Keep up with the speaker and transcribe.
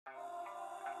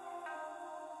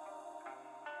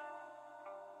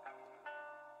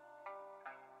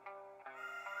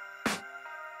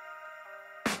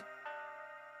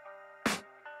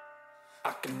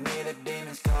I can hear the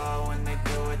demons call when they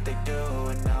do what they do.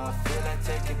 And now I feel like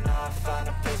taking off, find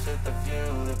a place with a view.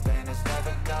 The pain is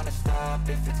never gonna stop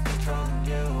if it's controlling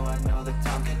you. I know that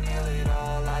time can heal it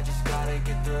all, I just gotta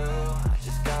get through. I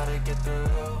just gotta get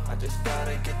through, I just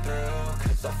gotta get through.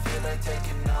 Cause I feel like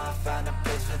taking off, find a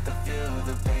place with a view.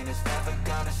 The pain is never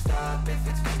gonna stop if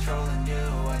it's controlling you.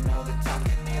 I know that time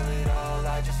can heal it all,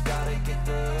 I just gotta get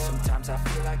through. Sometimes I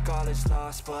feel like all is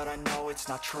lost, but I know it's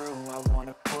not true. I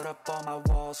wanna put up all my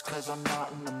walls cause I'm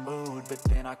not in the mood, but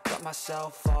then I cut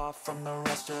myself off from the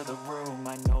rest of the room.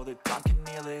 I know that time can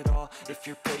heal it all if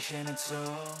you're patient and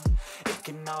soon it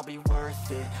can all be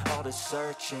worth it, all the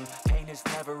searching. Pain is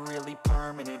never really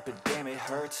permanent, but damn it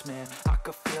hurts, man. I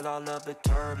could feel all of the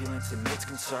turbulence and it's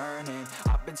concerning.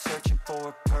 I've been searching for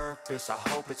a purpose, I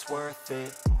hope it's worth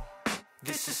it.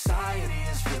 This society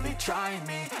is really trying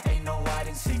me. Ain't no hide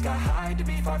and seek, I hide to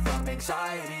be far from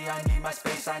anxiety. I need my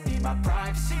space, I need my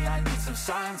privacy. I need some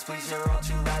silence, please, you're all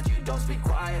too loud. You don't speak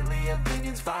quietly,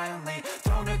 opinions violently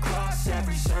thrown across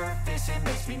every surface. It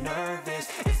makes me nervous,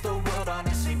 is the world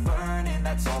honestly burning?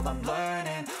 That's all I'm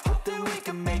learning. Hope that we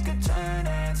can make a turn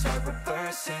and start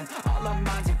reversing all our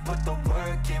minds and put the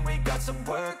work in. We got some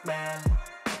work, man.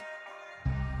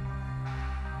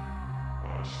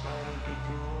 I started to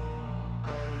do.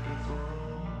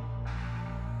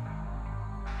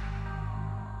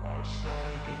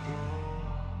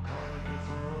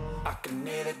 I can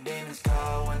hear the demons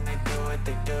call when they do what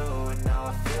they do. And now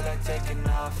I feel like taking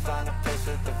off, find a place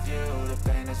with a view. The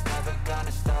pain is never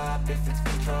gonna stop if it's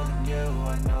controlling you.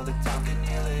 I know that time can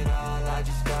heal it all, I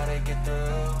just gotta get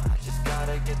through. I just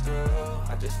gotta get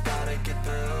through, I just gotta get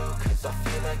through. Cause I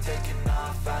feel like taking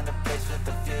off, find a place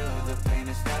with a view. The pain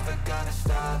is never gonna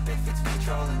stop if it's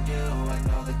controlling you. I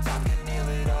know that time can heal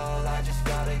it all, I just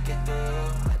gotta get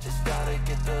through. I just gotta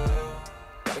get through.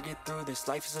 Gotta get through this,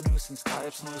 life is a nuisance, tie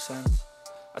up some loose ends.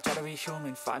 I try to be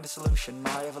human, find a solution,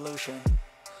 my evolution.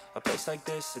 A place like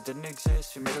this, it didn't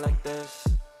exist, we made it like this.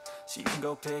 So you can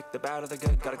go pick the bad or the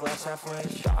good, got a glass half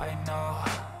wish. I know,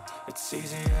 it's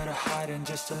easier to hide than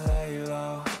just to lay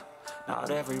low.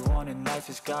 Not everyone in life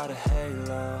has got a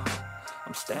halo.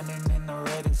 I'm standing in the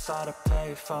red inside a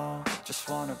payphone, just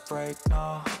wanna break,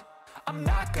 no. I'm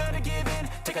not gonna give in,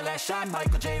 take a last shot,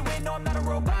 Michael J. Win. No, I'm not a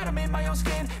robot, I'm in my own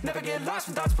skin. Never get lost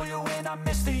when thoughts pull you in. I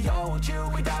miss the old you,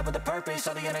 we died with a purpose.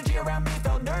 All the energy around me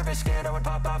felt nervous, scared I would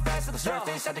pop off fast to the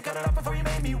surface. Had to cut it off before you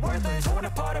made me worthless. Torn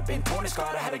apart, I've been torn and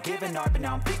scarred. I had a given art, but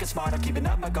now I'm thinking smart. I'm keeping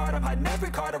up my guard, I'm hiding every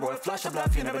card. A royal flush of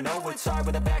love, you never know what's hard.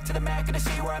 With a back to the mat, gonna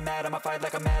see where I'm at. I'ma fight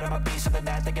like I'm mad, I'ma be something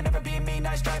that they can never be me.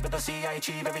 Nice try, but they'll see I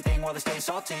achieve everything while they stay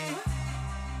salty.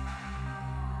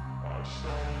 I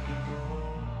started to go.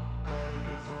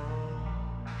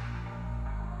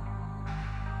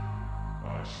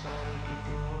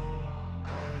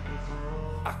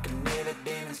 I can hear the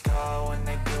demons call when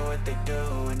they do what they do.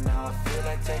 And now I feel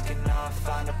like taking off,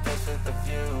 find a place with a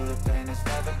view. The pain is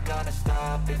never gonna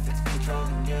stop if it's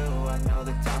controlling you. I know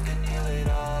that time can heal it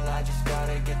all, I just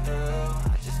gotta get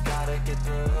through. I just gotta get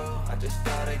through, I just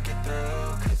gotta get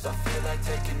through. Cause I feel like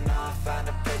taking off, find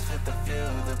a